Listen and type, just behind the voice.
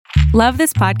Love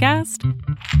this podcast?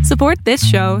 Support this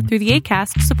show through the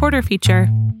Acast supporter feature.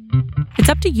 It's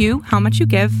up to you how much you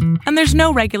give, and there's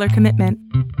no regular commitment.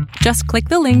 Just click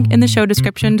the link in the show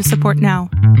description to support now.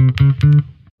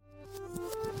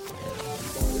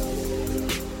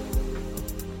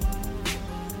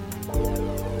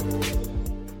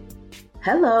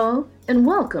 Hello, and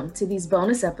welcome to these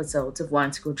bonus episodes of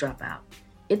Wine School Dropout.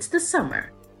 It's the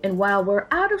summer, and while we're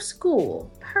out of school,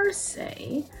 per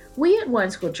se, we at Wine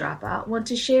School Dropout want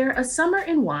to share a summer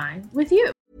in wine with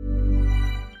you.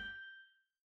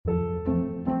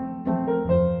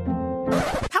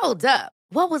 Hold up.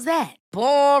 What was that?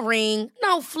 Boring.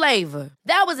 No flavor.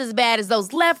 That was as bad as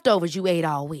those leftovers you ate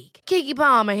all week. Keke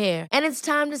Palmer here, and it's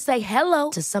time to say hello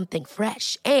to something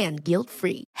fresh and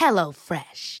guilt-free. Hello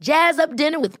Fresh. Jazz up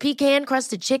dinner with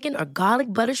pecan-crusted chicken or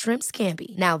garlic butter shrimp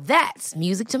scampi. Now that's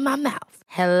music to my mouth.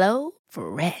 Hello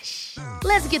Fresh.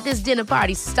 Let's get this dinner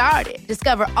party started.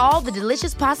 Discover all the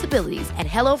delicious possibilities at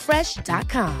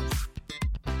hellofresh.com.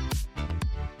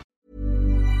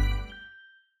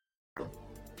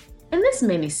 In this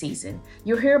mini-season,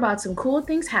 you'll hear about some cool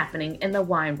things happening in the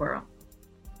wine world.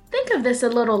 Think of this a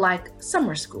little like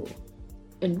summer school,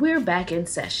 and we're back in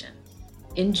session.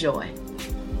 Enjoy.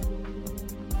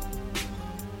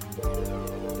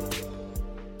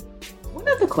 One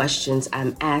of the questions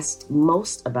I'm asked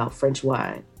most about French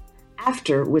wine,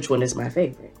 after which one is my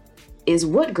favorite, is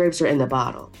what grapes are in the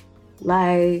bottle.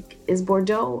 Like, is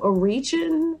Bordeaux a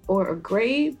region or a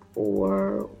grape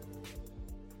or...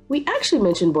 We actually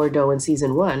mentioned Bordeaux in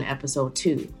season 1, episode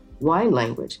 2, Wine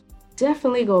Language.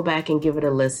 Definitely go back and give it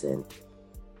a listen.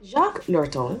 Jacques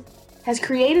Lurton has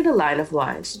created a line of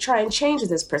wines to try and change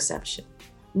this perception.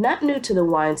 Not new to the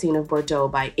wine scene of Bordeaux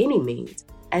by any means,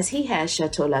 as he has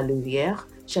Chateau La Louvière,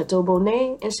 Chateau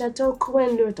Bonnet, and Chateau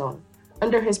Coin-Lurton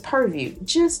under his purview,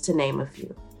 just to name a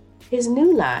few. His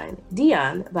new line,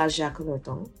 Diane by Jacques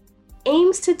Lurton,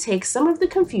 aims to take some of the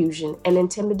confusion and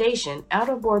intimidation out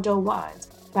of Bordeaux wines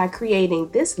by creating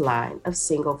this line of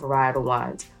single varietal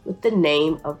wines with the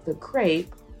name of the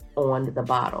grape on the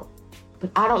bottle.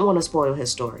 But I don't want to spoil his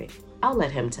story. I'll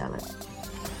let him tell it.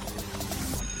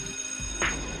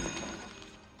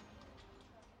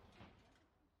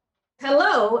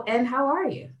 Hello, and how are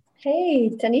you?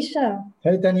 Hey, Tanisha.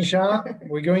 Hey, Tanisha.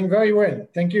 We're going very well.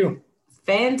 Thank you.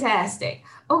 Fantastic.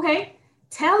 Okay,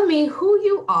 tell me who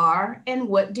you are and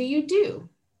what do you do?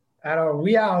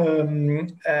 We are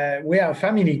a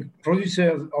family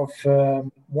producers of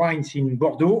wines in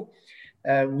Bordeaux.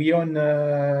 We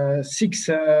own 6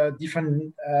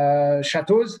 different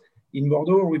chateaus in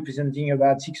Bordeaux, representing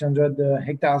about 600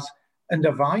 hectares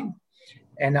under vine.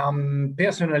 And I'm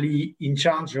personally in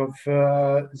charge of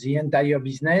the entire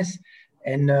business.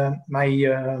 And my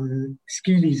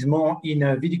skill is more in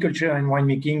viticulture and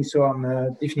winemaking, so I'm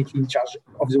definitely in charge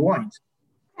of the wines.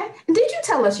 Did you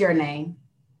tell us your name?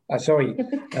 Sorry.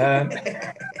 I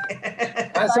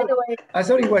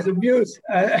thought it was abuse.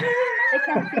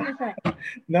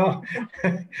 No.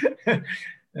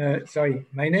 Sorry.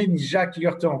 My name is Jacques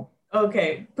Lurton.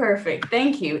 Okay, perfect.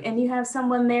 Thank you. And you have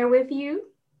someone there with you?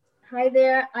 Hi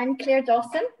there, I'm Claire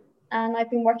Dawson, and I've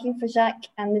been working for Jacques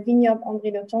and the Vignoble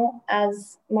André Lurton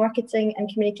as Marketing and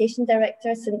Communication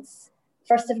Director since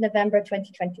 1st of November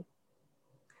 2020.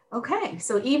 Okay,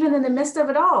 so even in the midst of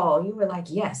it all, you were like,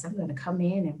 yes, I'm going to come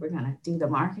in and we're going to do the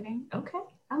marketing. Okay,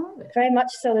 I love it. Very much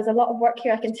so. There's a lot of work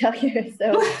here, I can tell you.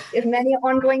 So we have many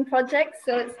ongoing projects,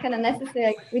 so it's kind of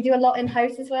necessary. We do a lot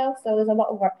in-house as well, so there's a lot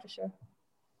of work for sure.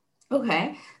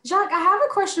 Okay. Jacques, I have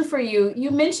a question for you.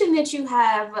 You mentioned that you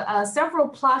have several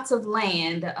plots of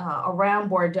land around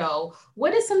Bordeaux.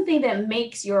 What is something that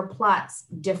makes your plots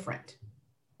different?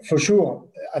 For sure.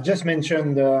 I just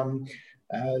mentioned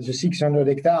the 600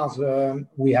 hectares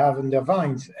we have under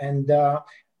vines, and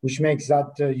which makes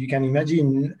that you can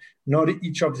imagine not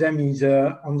each of them is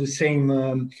on the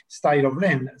same style of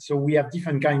land. So we have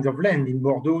different kinds of land in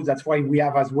Bordeaux. That's why we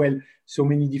have as well so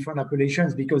many different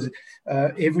appellations, because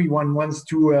everyone wants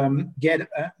to get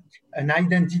an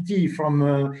identity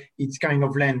from its kind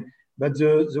of land. But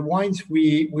the wines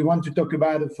we want to talk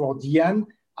about for Diane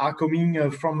are coming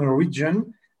from a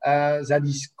region that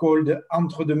is called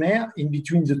Entre-deux-Mers, in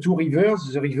between the 2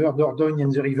 rivers, the river Dordogne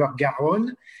and the river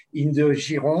Garonne, in the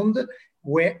Gironde,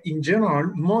 where in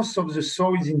general, most of the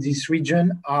soils in this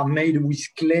region are made with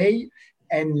clay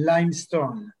and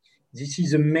limestone. This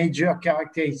is a major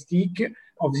characteristic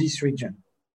of this region.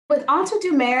 With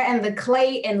Entre-deux-Mers and the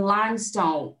clay and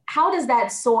limestone, how does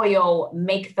that soil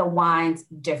make the wines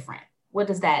different? What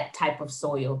does that type of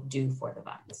soil do for the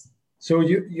vines? So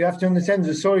you have to understand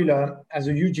the soil has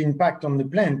a huge impact on the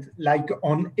plant, like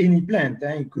on any plant.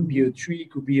 It could be a tree,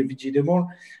 it could be a vegetable,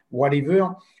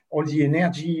 whatever. All the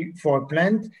energy for a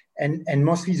plant and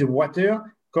mostly the water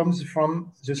comes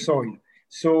from the soil.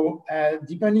 So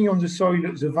depending on the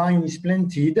soil the vine is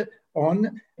planted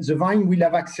on, the vine will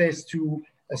have access to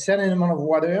a certain amount of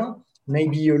water,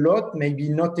 maybe a lot, maybe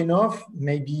not enough,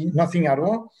 maybe nothing at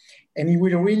all. And it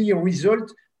will really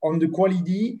result on the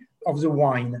quality of the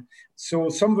wine. So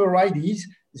some varieties,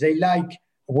 they like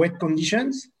wet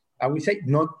conditions. I would say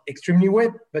not extremely wet,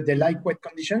 but they like wet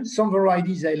conditions. Some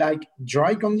varieties, they like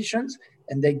dry conditions,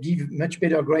 and they give much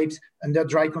better grapes under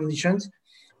dry conditions.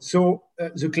 So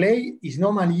the clay is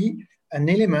normally an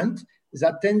element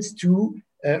that tends to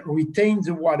retain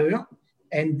the water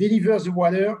and delivers the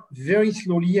water very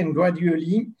slowly and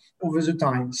gradually over the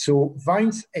time. So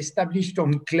vines established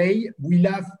on clay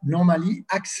will have normally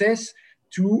access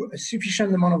to a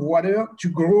sufficient amount of water to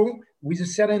grow with a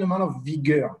certain amount of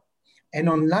vigor. And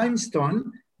on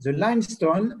limestone, the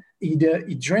limestone,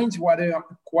 it drains water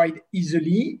quite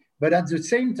easily, but at the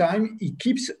same time, it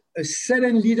keeps a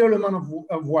certain little amount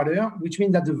of water, which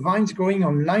means that the vines growing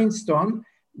on limestone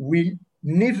will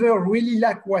never really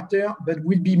lack water, but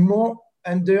will be more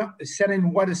under a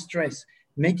certain water stress,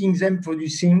 making them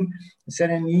producing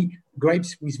certainly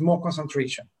grapes with more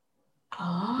concentration.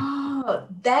 Oh,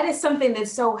 that is something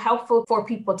that's so helpful for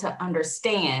people to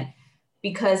understand,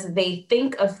 because they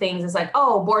think of things as like,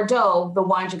 oh, Bordeaux, the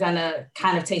wines are gonna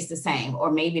kind of taste the same,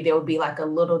 or maybe there would be like a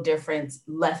little difference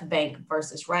left bank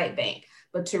versus right bank.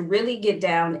 But to really get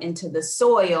down into the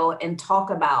soil and talk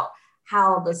about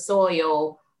how the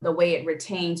soil, the way it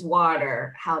retains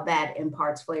water, how that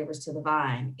imparts flavors to the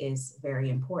vine is very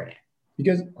important.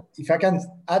 Because if I can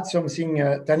add something,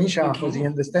 Tanisha, for the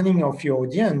understanding of your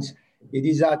audience, it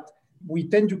is that we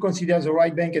tend to consider the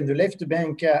right bank and the left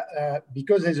bank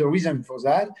because there's a reason for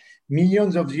that.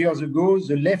 Millions of years ago,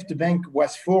 the left bank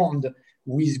was formed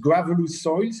with gravellous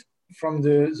soils from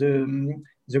the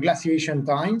glaciation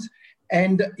times,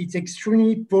 and it's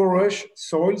extremely porous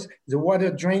soils. The water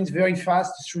drains very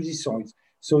fast through these soils.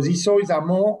 So these soils are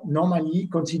more normally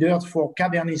considered for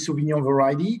Cabernet Sauvignon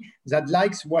variety that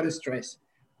likes water stress.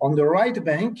 On the right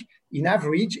bank, in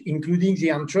average, including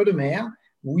the Entre-deux-Mers,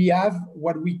 we have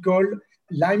what we call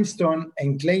limestone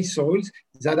and clay soils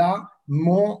that are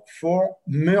more for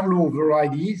Merlot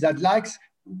variety that likes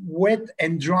wet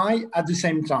and dry at the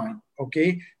same time,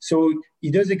 okay? So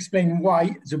it does explain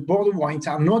why the Bordeaux wines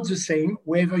are not the same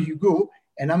wherever you go.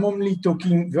 And I'm only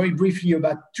talking very briefly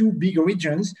about two big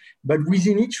regions, but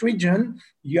within each region,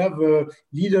 you have a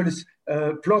little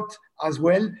plot as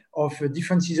well of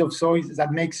differences of soils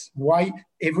that makes why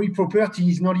every property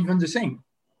is not even the same.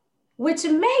 Which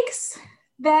makes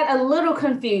that a little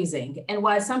confusing, and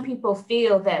why some people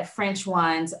feel that French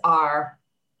wines are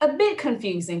a bit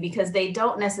confusing because they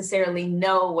don't necessarily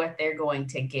know what they're going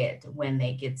to get when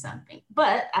they get something.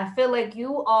 But I feel like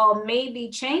you all may be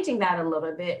changing that a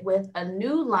little bit with a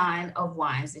new line of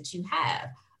wines that you have,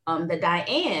 the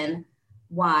Diane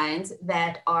wines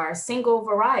that are single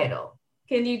varietal.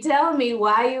 Can you tell me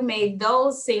why you made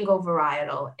those single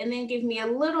varietal, and then give me a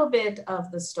little bit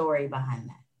of the story behind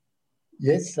that?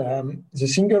 Yes, the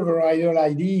single varietal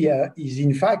idea is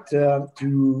in fact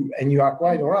and you are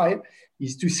quite right,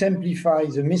 is to simplify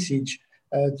the message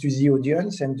to the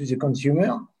audience and to the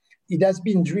consumer. It has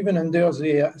been driven under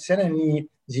certainly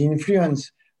the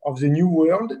influence of the new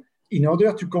world in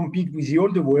order to compete with the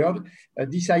older world,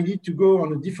 decided to go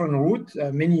on a different route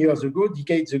many years ago,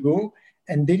 decades ago,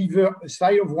 and deliver a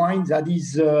style of wine that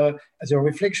is as a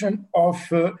reflection of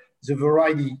the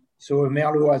variety. So a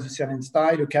Merlot has a certain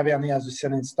style, a Cabernet has a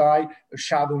certain style, a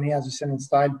Chardonnay has a certain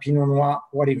style, Pinot Noir,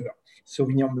 whatever,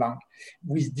 Sauvignon Blanc.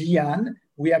 With Diane,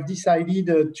 we have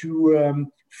decided to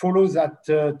follow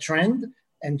that trend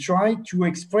and try to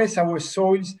express our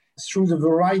soils through the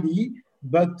variety,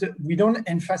 but we don't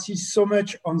emphasize so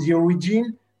much on the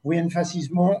origin, we emphasize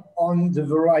more on the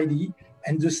variety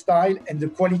and the style and the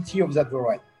quality of that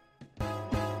variety.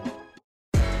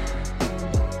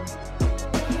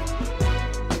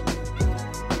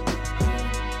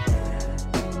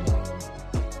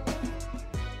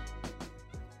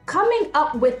 Coming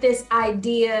up with this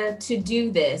idea to do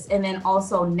this and then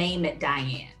also name it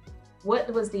Diane,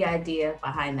 what was the idea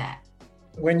behind that?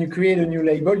 When you create a new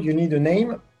label, you need a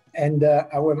name. And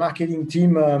our marketing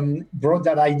team brought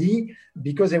that idea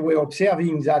because they were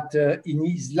observing that in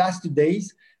his last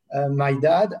days, my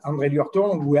dad, André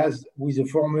Lurton, who is a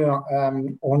former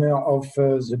owner of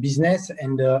the business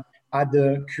and had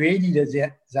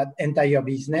created that entire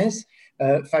business,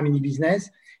 family business,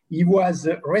 he was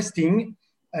resting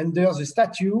under the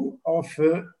statue of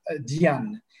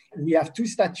Diane. We have two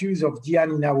statues of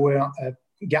Diane in our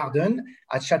garden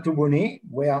at Château Bonnet,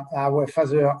 where our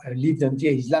father lived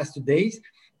until his last days.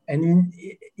 And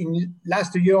in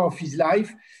last year of his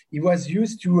life, he was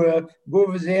used to go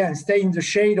over there and stay in the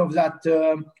shade of that,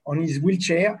 on his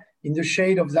wheelchair, in the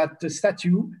shade of that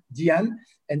statue, Diane.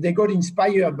 And they got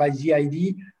inspired by the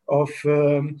idea of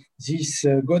this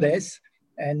goddess.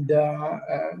 And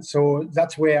so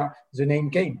that's where the name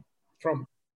came from.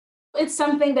 It's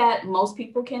something that most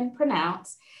people can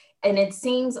pronounce, and it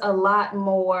seems a lot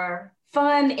more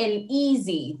fun and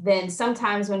easy than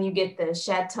sometimes when you get the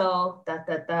Chateau,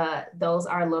 those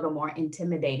are a little more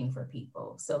intimidating for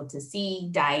people. So to see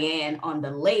Diane on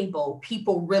the label,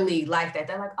 people really like that.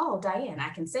 They're like, oh, Diane, I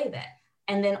can say that.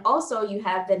 And then also you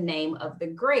have the name of the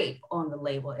grape on the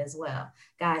label as well.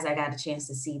 Guys, I got a chance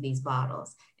to see these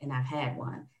bottles, and I've had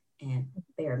one, and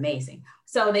they're amazing.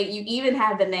 So that you even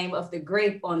have the name of the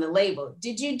grape on the label.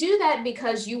 Did you do that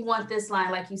because you want this line,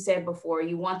 like you said before,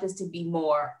 you want this to be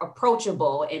more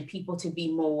approachable and people to be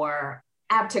more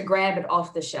apt to grab it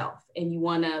off the shelf, and you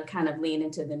want to kind of lean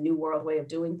into the new world way of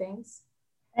doing things?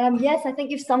 Yes, I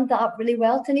think you've summed that up really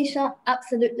well, Tanisha.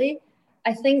 Absolutely.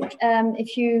 I think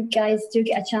if you guys do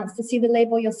get a chance to see the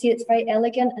label, you'll see it's very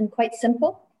elegant and quite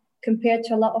simple compared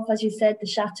to a lot of, as you said, the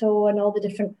Chateau and all the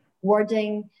different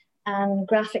wording and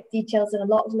graphic details in a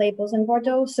lot of labels in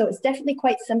Bordeaux. So it's definitely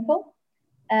quite simple.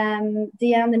 Diane,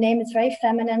 the name is very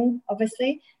feminine,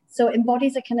 obviously. So it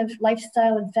embodies a kind of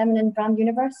lifestyle and feminine brand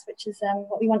universe, which is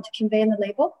what we want to convey in the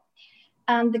label.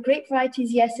 And the grape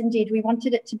varieties, yes, indeed. We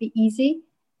wanted it to be easy.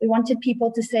 We wanted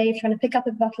people to say, if you're going to pick up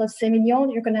a bottle of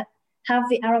Semillon, you're going to have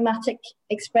the aromatic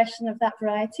expression of that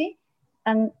variety.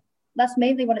 And that's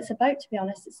mainly what it's about, to be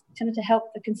honest. It's kind of to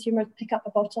help the consumer pick up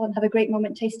a bottle and have a great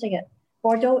moment tasting it.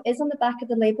 Bordeaux is on the back of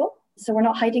the label, so we're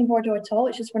not hiding Bordeaux at all.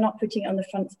 It's just we're not putting it on the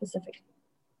front specifically.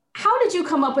 How did you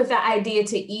come up with the idea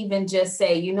to even just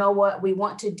say, you know what, we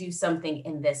want to do something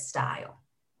in this style,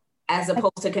 as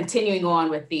opposed to continuing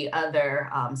on with the other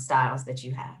styles that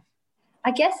you have? I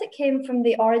guess it came from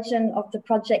the origin of the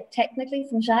project technically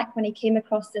from Jacques when he came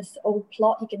across this old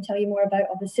plot he can tell you more about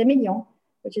of the Semillon,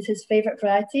 which is his favorite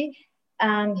variety.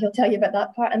 And he'll tell you about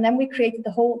that part. And then we created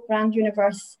the whole brand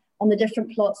universe on the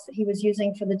different plots that he was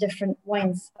using for the different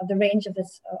wines, of the range of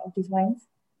these wines.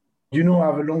 You know, I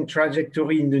have a long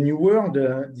trajectory in the New World.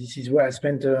 This is where I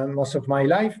spent most of my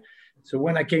life. So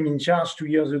when I came in charge 2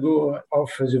 years ago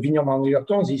of the Vignoble André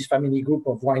Lurton, this family group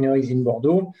of wineries in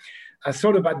Bordeaux, I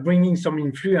thought about bringing some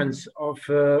influence of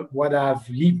what I've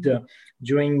lived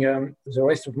during the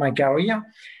rest of my career.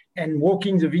 And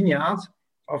walking the vineyards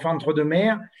of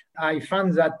Entre-deux-Mers, I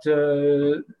found that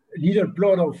little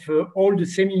plot of all the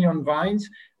Semillon vines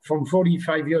from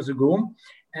 45 years ago.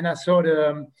 And I thought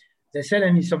there's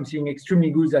certainly something extremely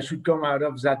good that should come out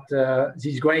of that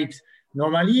these grapes.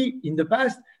 Normally, in the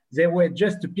past, they were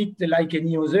just picked like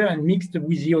any other and mixed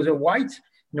with the other whites.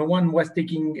 No one was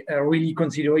taking really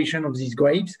consideration of these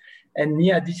grapes. And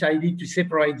me, I decided to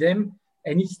separate them.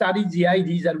 And it started the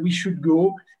idea that we should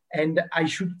go and I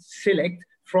should select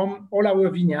from all our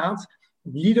vineyards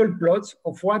little plots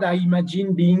of what I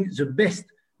imagine being the best,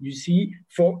 you see,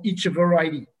 for each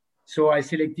variety. So I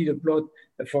selected a plot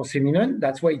for Semillon.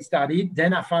 That's where it started.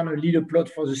 Then I found a little plot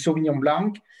for the Sauvignon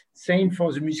Blanc. Same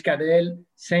for the Muscadel.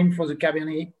 Same for the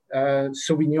Cabernet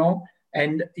Sauvignon.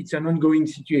 And it's an ongoing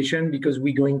situation because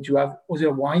we're going to have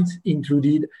other wines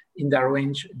included in that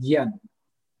range, Diane.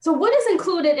 So what is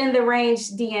included in the range,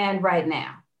 Diane, right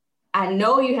now? I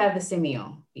know you have the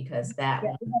Semillon because that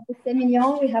one. We have the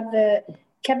Semillon, we have the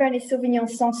Cabernet Sauvignon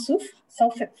sans soufre,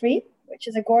 sulfate-free, which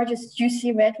is a gorgeous,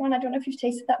 juicy red one. I don't know if you've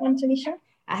tasted that one, Tanisha.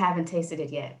 I haven't tasted it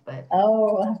yet, but...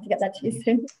 Oh, I'll have to get that to you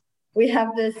soon. We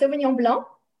have the Sauvignon Blanc,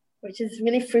 which is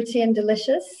really fruity and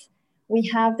delicious. We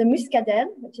have the Muscadel,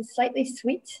 which is slightly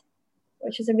sweet,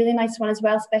 which is a really nice one as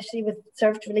well, especially with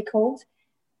served really cold.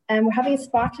 And we're having a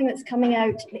sparkling that's coming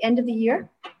out at the end of the year,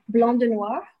 Blanc de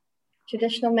Noir,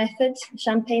 traditional method,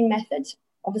 champagne method.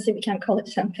 Obviously, we can't call it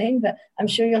champagne, but I'm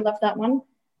sure you'll love that one.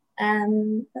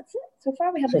 And that's it. So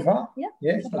far, we have... So far? Yeah.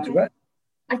 Yeah, it's not too bad.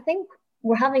 I think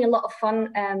we're having a lot of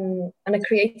fun on a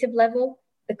creative level.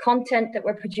 The content that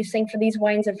we're producing for these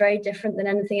wines are very different than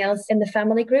anything else in the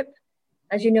family group.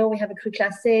 As you know, we have a Cru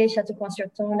Classé, Château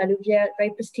Pointe-sur-Ton, La Louvière,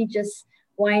 very prestigious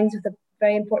wines with a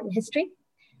very important history,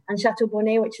 and Château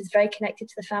Bonnet, which is very connected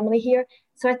to the family here.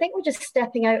 So I think we're just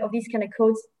stepping out of these kind of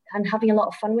codes and having a lot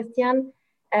of fun with Diane.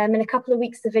 In a couple of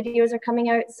weeks, the videos are coming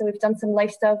out. So we've done some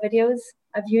lifestyle videos.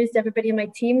 I've used everybody in my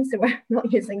team, so we're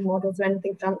not using models or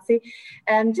anything fancy.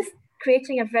 Just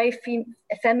creating a very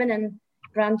feminine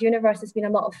brand universe has been a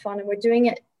lot of fun, and we're doing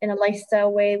it in a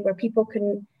lifestyle way where people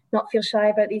can not feel shy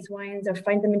about these wines or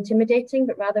find them intimidating,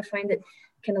 but rather find it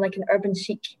kind of like an urban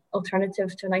chic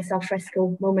alternative to a nice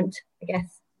alfresco moment, I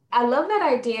guess. I love that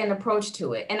idea and approach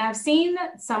to it. And I've seen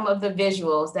some of the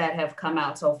visuals that have come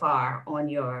out so far on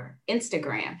your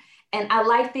Instagram. And I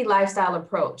like the lifestyle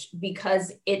approach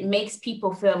because it makes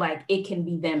people feel like it can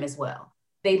be them as well.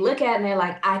 They look at it and they're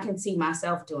like, I can see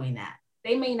myself doing that.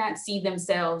 They may not see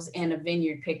themselves in a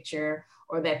vineyard picture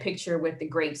or that picture with the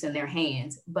grapes in their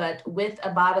hands, but with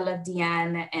a bottle of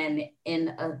Diane and in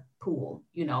a pool,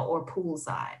 or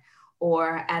poolside,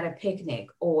 or at a picnic,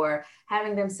 or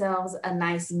having themselves a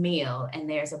nice meal and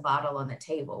there's a bottle on the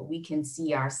table. We can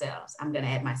see ourselves. I'm going to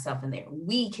add myself in there.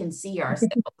 We can see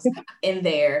ourselves in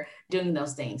there doing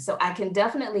those things. So I can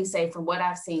definitely say from what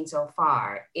I've seen so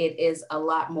far, it is a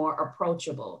lot more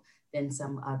approachable than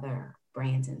some other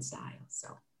brands and styles.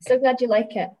 So glad you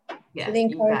like it. Yes, really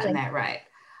you've gotten that right.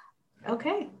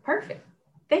 Okay, perfect.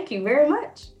 Thank you very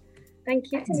much.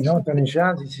 Thank you.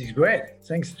 Tanisha, this is great.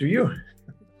 Thanks to you.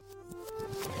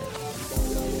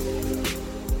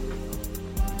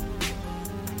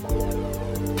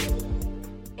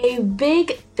 A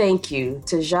big thank you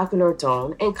to Jacques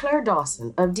Lurton and Claire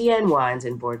Dawson of Diane Wines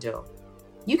in Bordeaux.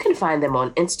 You can find them on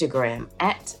Instagram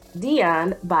at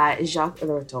Diane by Jacques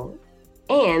Lurton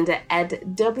and at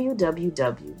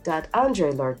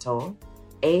www.andrelurton,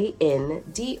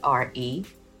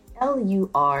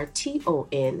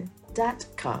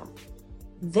 AndreLurton.com.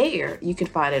 There, you can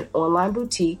find an online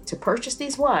boutique to purchase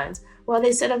these wines while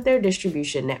they set up their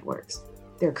distribution networks.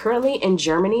 They're currently in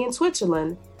Germany and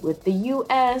Switzerland, with the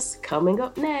US coming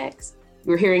up next.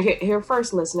 You're hearing it here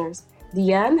first, listeners.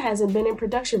 Diane hasn't been in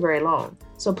production very long,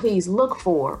 so please look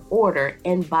for, order,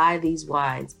 and buy these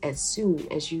wines as soon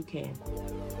as you can.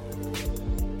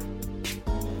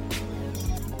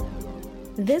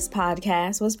 This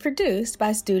podcast was produced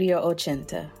by Studio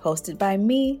Ochenta, hosted by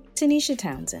me, Tanisha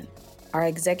Townsend. Our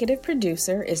executive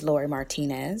producer is Lori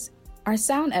Martinez. Our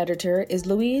sound editor is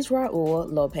Luis Raul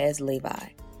Lopez Levi.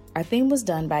 Our theme was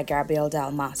done by Gabriel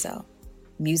Dalmaso.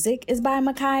 Music is by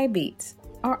Makai Beats.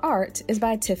 Our art is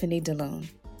by Tiffany DeLune.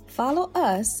 Follow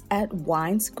us at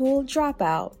Wine School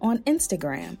Dropout on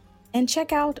Instagram and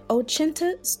check out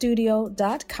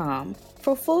ochentastudio.com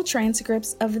for full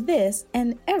transcripts of this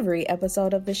and every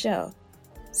episode of the show.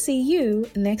 See you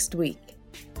next week.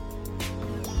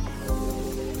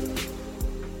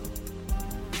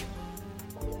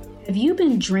 Have you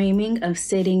been dreaming of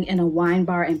sitting in a wine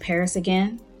bar in Paris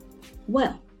again?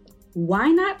 Well, why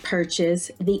not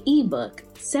purchase the ebook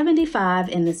 75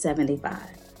 in the 75?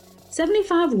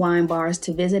 75 wine bars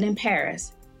to visit in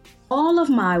Paris. All of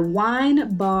my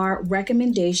wine bar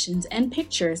recommendations and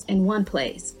pictures in one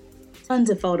place. Tons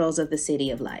of photos of the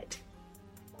City of Light.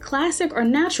 Classic or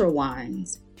natural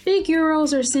wines, big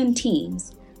Euros or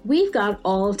Centimes, we've got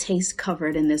all tastes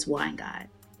covered in this wine guide.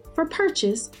 For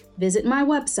purchase, visit my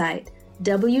website,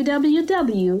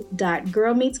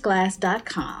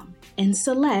 www.girlmeetsglass.com, and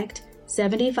select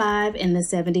 75 in the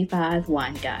 75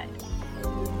 Wine Guide.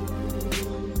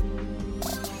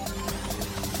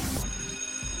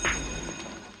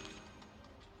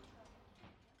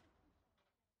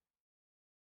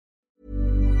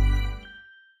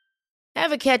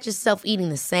 Ever catch yourself eating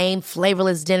the same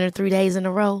flavorless dinner 3 days in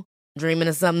a row? Dreaming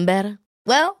of something better?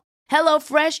 Well,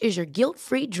 HelloFresh is your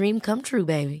guilt-free dream come true,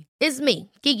 baby. It's me,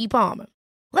 Keke Palmer.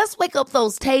 Let's wake up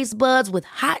those taste buds with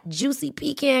hot, juicy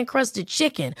pecan-crusted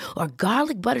chicken or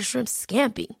garlic butter shrimp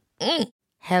scampi.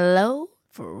 Hello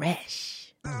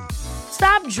Fresh.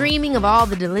 Stop dreaming of all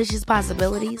the delicious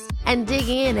possibilities and dig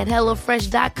in at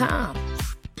HelloFresh.com.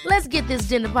 Let's get this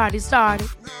dinner party started.